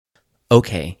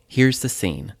Okay, here's the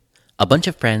scene. A bunch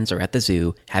of friends are at the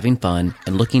zoo having fun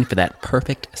and looking for that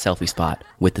perfect selfie spot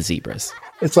with the zebras.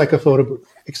 It's like a photo booth,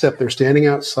 except they're standing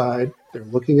outside, they're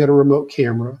looking at a remote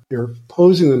camera, they're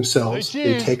posing themselves,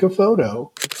 they take a photo,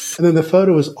 and then the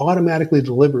photo is automatically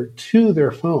delivered to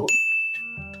their phone.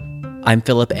 I'm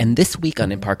Philip, and this week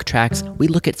on In Park Tracks, we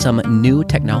look at some new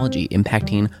technology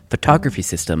impacting photography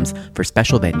systems for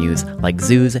special venues like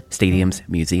zoos, stadiums,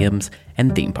 museums,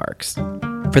 and theme parks.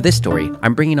 For this story,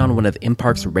 I'm bringing on one of In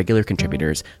Park's regular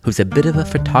contributors who's a bit of a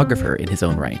photographer in his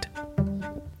own right.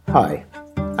 Hi,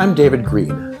 I'm David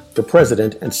Green, the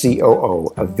president and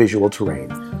COO of Visual Terrain,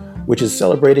 which is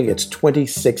celebrating its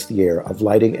 26th year of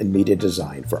lighting and media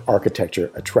design for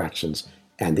architecture, attractions,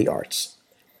 and the arts.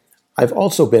 I've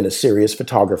also been a serious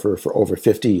photographer for over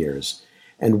 50 years,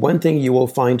 and one thing you will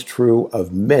find true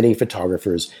of many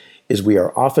photographers is we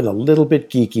are often a little bit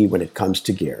geeky when it comes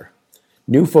to gear.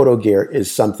 New photo gear is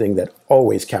something that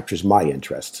always captures my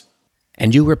interest.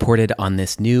 And you reported on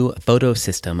this new photo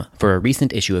system for a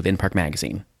recent issue of In Park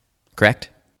magazine, correct?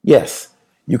 Yes,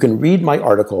 you can read my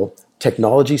article,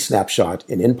 Technology Snapshot,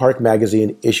 in Park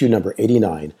magazine issue number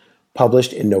 89,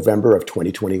 published in November of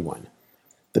 2021.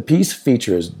 The piece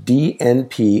features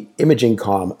DNP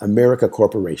ImagingCom America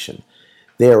Corporation.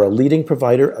 They are a leading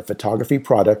provider of photography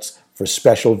products for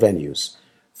special venues.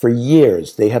 For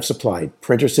years, they have supplied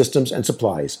printer systems and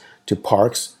supplies to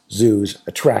parks, zoos,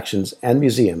 attractions, and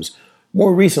museums,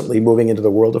 more recently moving into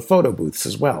the world of photo booths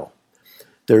as well.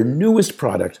 Their newest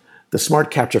product, the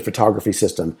Smart Capture Photography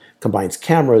System, combines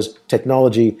cameras,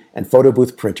 technology, and photo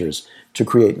booth printers to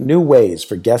create new ways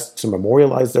for guests to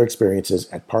memorialize their experiences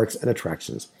at parks and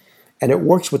attractions. And it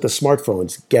works with the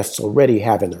smartphones guests already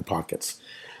have in their pockets.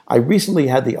 I recently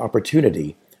had the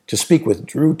opportunity to speak with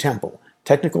Drew Temple,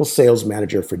 technical sales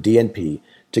manager for DNP,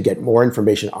 to get more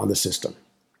information on the system.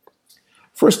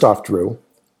 First off, Drew,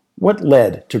 what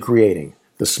led to creating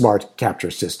the Smart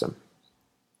Capture System?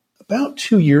 About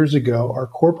 2 years ago, our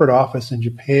corporate office in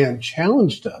Japan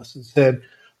challenged us and said,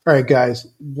 all right, guys,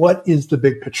 what is the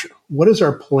big picture? What is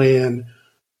our plan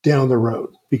down the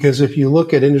road? Because if you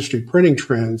look at industry printing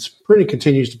trends, printing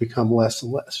continues to become less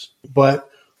and less. But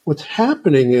what's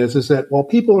happening is that while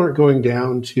people aren't going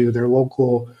down to their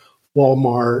local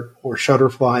Walmart or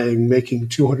Shutterfly making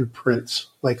 200 prints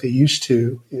like they used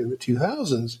to in the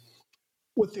 2000s,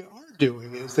 what they are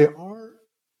doing is they are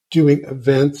doing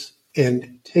events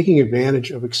and taking advantage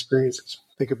of experiences.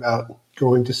 Think about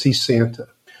going to see Santa,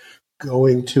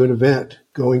 going to an event,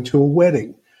 going to a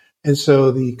wedding. And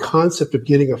so the concept of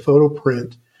getting a photo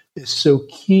print is so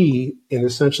key and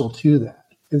essential to that.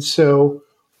 And so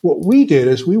what we did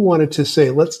is we wanted to say,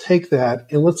 let's take that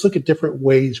and let's look at different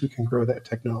ways we can grow that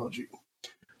technology.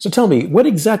 So tell me, what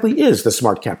exactly is the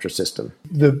Smart Capture System?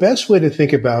 The best way to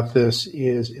think about this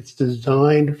is it's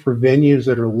designed for venues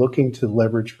that are looking to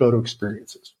leverage photo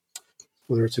experiences.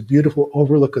 Whether it's a beautiful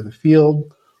overlook of the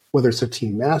field, whether it's a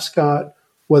team mascot,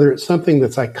 whether it's something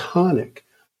that's iconic,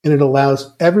 and it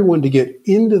allows everyone to get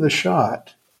into the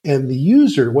shot. And the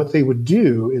user, what they would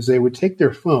do is they would take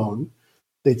their phone,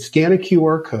 they'd scan a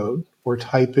QR code or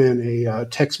type in a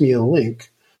text me a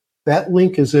link. That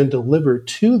link is then delivered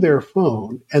to their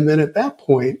phone. And then at that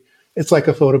point, it's like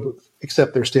a photo booth,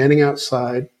 except they're standing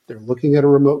outside, they're looking at a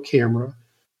remote camera,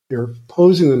 they're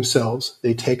posing themselves,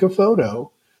 they take a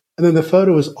photo, and then the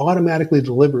photo is automatically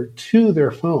delivered to their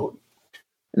phone.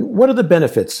 And what are the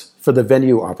benefits for the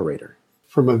venue operator?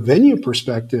 From a venue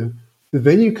perspective, the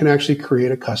venue can actually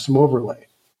create a custom overlay.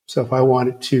 So if I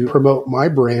wanted to promote my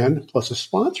brand plus a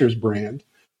sponsor's brand,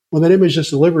 when that image is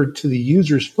delivered to the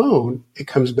user's phone, it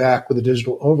comes back with a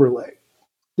digital overlay.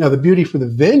 Now, the beauty for the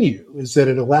venue is that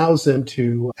it allows them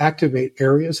to activate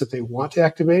areas that they want to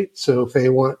activate. So if they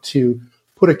want to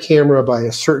put a camera by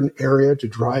a certain area to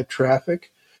drive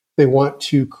traffic, they want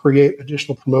to create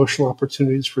additional promotional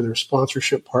opportunities for their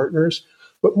sponsorship partners.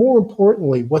 But more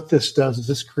importantly, what this does is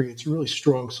this creates really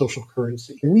strong social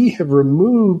currency. We have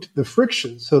removed the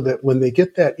friction so that when they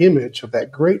get that image of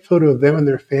that great photo of them and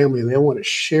their family, and they want to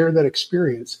share that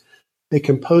experience, they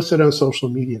can post it on social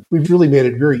media. We've really made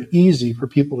it very easy for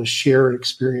people to share an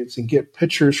experience and get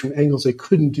pictures from angles they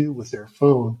couldn't do with their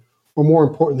phone, or more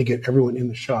importantly, get everyone in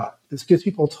the shot. This gets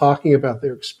people talking about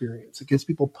their experience. It gets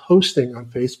people posting on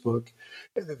Facebook,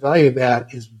 and the value of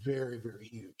that is very, very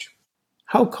huge.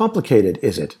 How complicated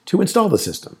is it to install the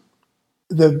system?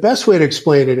 The best way to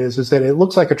explain it is that it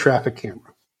looks like a traffic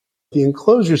camera. The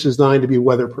enclosure is designed to be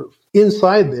weatherproof.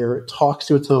 Inside there, it talks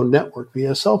to its own network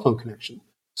via a cell phone connection.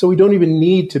 So we don't even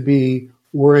need to be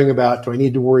worrying about, do I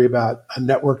need to worry about a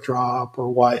network drop or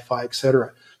Wi-Fi, et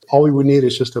cetera. All we would need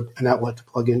is just an outlet to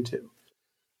plug into.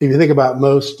 If you think about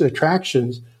most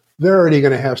attractions, they're already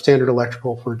going to have standard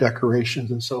electrical for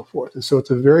decorations and so forth. And so it's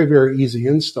a very, very easy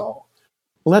install.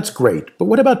 Well, that's great. But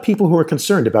what about people who are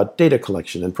concerned about data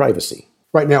collection and privacy?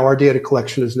 Right now, our data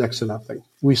collection is next to nothing.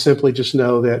 We simply just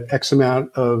know that X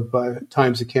amount of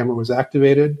times the camera was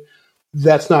activated.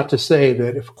 That's not to say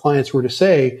that if clients were to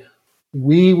say,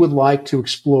 we would like to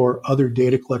explore other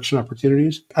data collection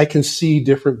opportunities, I can see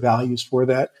different values for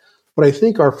that. But I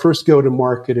think our first go to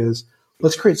market is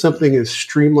let's create something as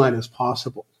streamlined as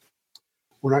possible.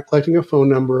 We're not collecting a phone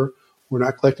number. We're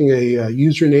not collecting a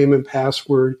username and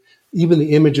password. Even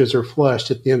the images are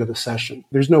flushed at the end of the session.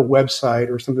 There's no website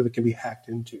or something that can be hacked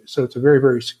into. So it's a very,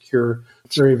 very secure,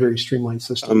 very, very streamlined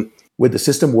system. Would the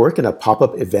system work in a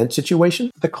pop-up event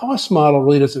situation? The cost model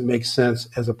really doesn't make sense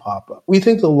as a pop-up. We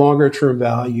think the longer-term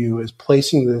value is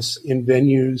placing this in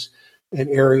venues and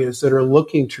areas that are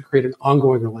looking to create an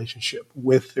ongoing relationship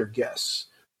with their guests,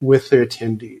 with their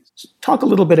attendees. Talk a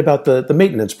little bit about the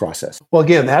maintenance process. Well,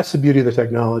 again, that's the beauty of the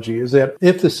technology, is that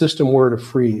if the system were to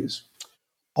freeze,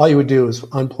 all you would do is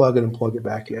unplug it and plug it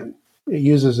back in. It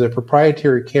uses a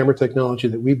proprietary camera technology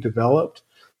that we've developed,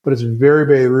 but it's very,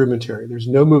 very rudimentary. There's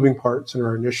no moving parts in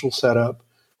our initial setup.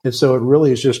 And so it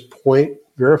really is just point,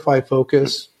 verify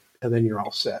focus, and then you're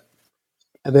all set.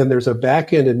 And then there's a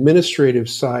back-end administrative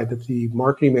side that the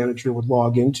marketing manager would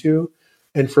log into.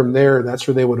 And from there, that's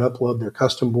where they would upload their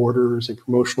custom borders and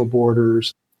promotional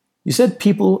borders. You said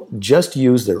people just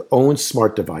use their own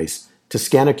smart device to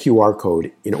scan a QR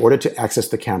code in order to access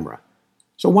the camera.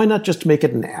 So why not just make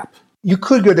it an app? You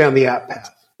could go down the app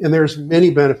path, and there's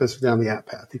many benefits down the app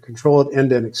path. You control it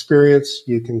end-to-end experience,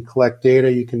 you can collect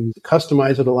data, you can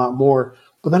customize it a lot more,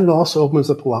 but then it also opens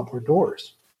up a lot more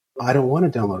doors. I don't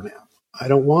want to download an app. I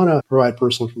don't want to provide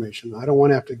personal information. I don't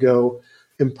want to have to go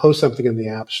and post something in the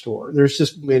app store. There's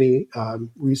just many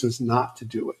reasons not to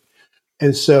do it.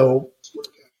 And so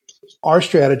our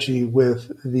strategy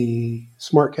with the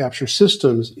smart capture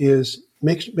systems is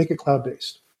make it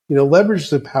cloud-based. Leverage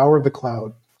the power of the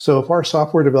cloud. So if our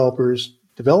software developers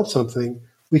develop something,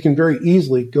 we can very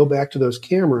easily go back to those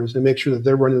cameras and make sure that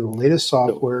they're running the latest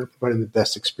software, providing the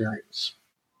best experience.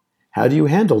 How do you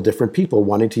handle different people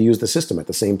wanting to use the system at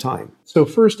the same time? So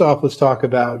first off, let's talk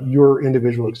about your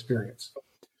individual experience.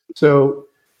 So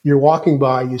you're walking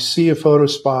by, you see a photo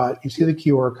spot, you see the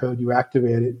QR code, you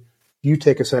activate it, you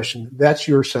take a session. That's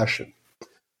your session.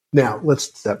 Now, let's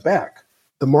step back.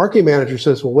 The marketing manager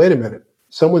says, well, wait a minute.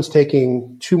 Someone's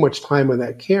taking too much time on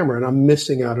that camera and I'm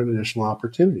missing out on additional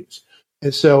opportunities.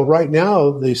 And so right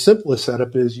now, the simplest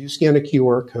setup is you scan a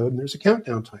QR code and there's a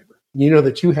countdown timer. You know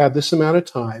that you have this amount of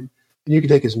time and you can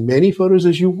take as many photos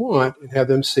as you want and have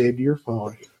them saved to your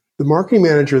phone. The marketing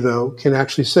manager, though, can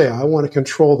actually say, I want to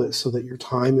control this so that your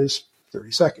time is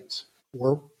 30 seconds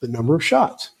or the number of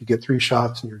shots. You get 3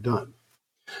 shots and you're done.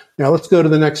 Now let's go to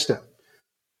the next step.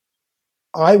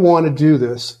 I want to do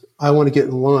this. I want to get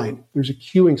in line. There's a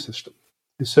queuing system.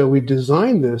 And so we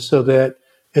designed this so that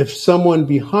if someone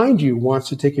behind you wants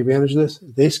to take advantage of this,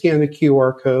 they scan the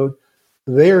QR code,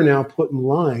 they are now put in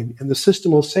line, and the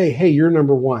system will say, hey, you're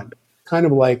number one. Kind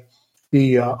of like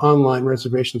the online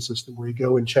reservation system where you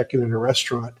go and check in at a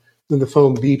restaurant, then the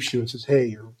phone beeps you and says,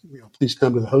 hey, please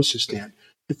come to the hostess stand.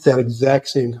 It's that exact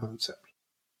same concept.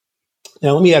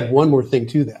 Now, let me add one more thing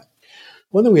to that.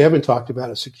 One thing we haven't talked about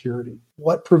is security.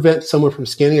 What prevents someone from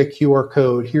scanning a QR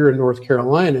code here in North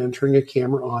Carolina and turning a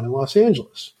camera on in Los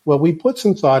Angeles? Well, we put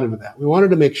some thought into that. We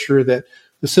wanted to make sure that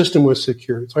the system was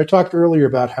secure. So I talked earlier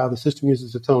about how the system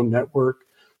uses its own network.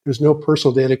 There's no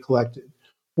personal data collected.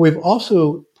 We've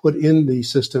also put in the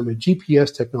system a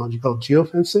GPS technology called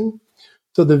geofencing.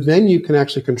 So the venue can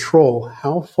actually control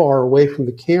how far away from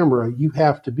the camera you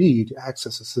have to be to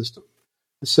access the system.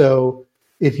 So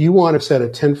if you want to set a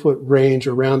 10-foot range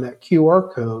around that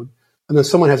QR code, and then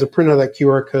someone has a print of that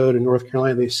QR code in North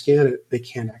Carolina, they scan it, they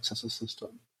can't access the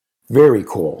system. Very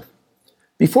cool.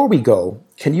 Before we go,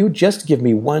 can you just give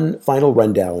me one final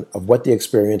rundown of what the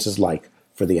experience is like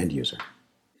for the end user?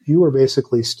 You are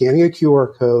basically scanning a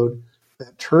QR code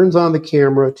that turns on the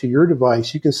camera to your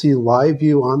device. You can see live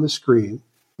view on the screen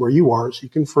where you are, so you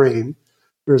can frame.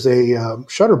 There's a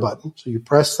shutter button, so you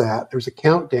press that. There's a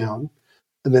countdown,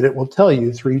 and then it will tell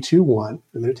you 3, 2, 1,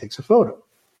 and then it takes a photo.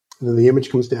 And then the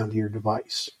image comes down to your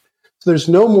device. So there's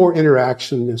no more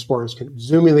interaction as far as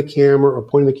zooming the camera or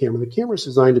pointing the camera. The camera is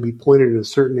designed to be pointed in a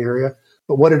certain area,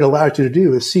 but what it allows you to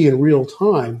do is see in real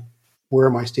time, where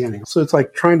am I standing? So it's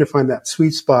like trying to find that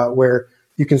sweet spot where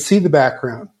you can see the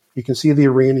background, you can see the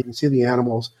arena, you can see the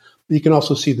animals, but you can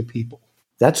also see the people.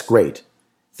 That's great.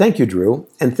 Thank you, Drew,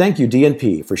 and thank you,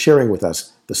 DNP, for sharing with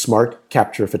us the Smart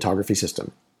Capture Photography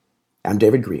System. I'm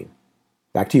David Green.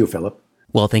 Back to you, Philip.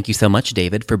 Well, thank you so much,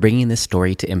 David, for bringing this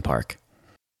story to InPark.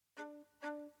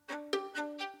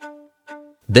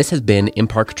 This has been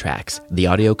InPark Tracks, the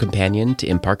audio companion to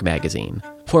InPark Magazine.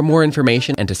 For more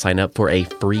information and to sign up for a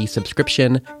free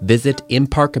subscription, visit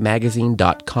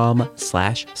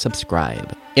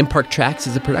inparkmagazine.com/subscribe. InPark Tracks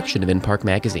is a production of InPark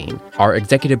Magazine. Our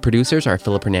executive producers are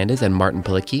Philip Hernandez and Martin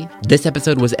Palicki. This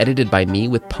episode was edited by me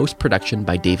with post-production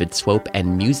by David Swope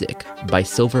and music by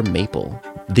Silver Maple.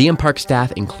 The InPark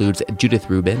staff includes Judith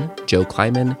Rubin, Joe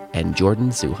Kleiman, and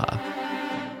Jordan Zuha.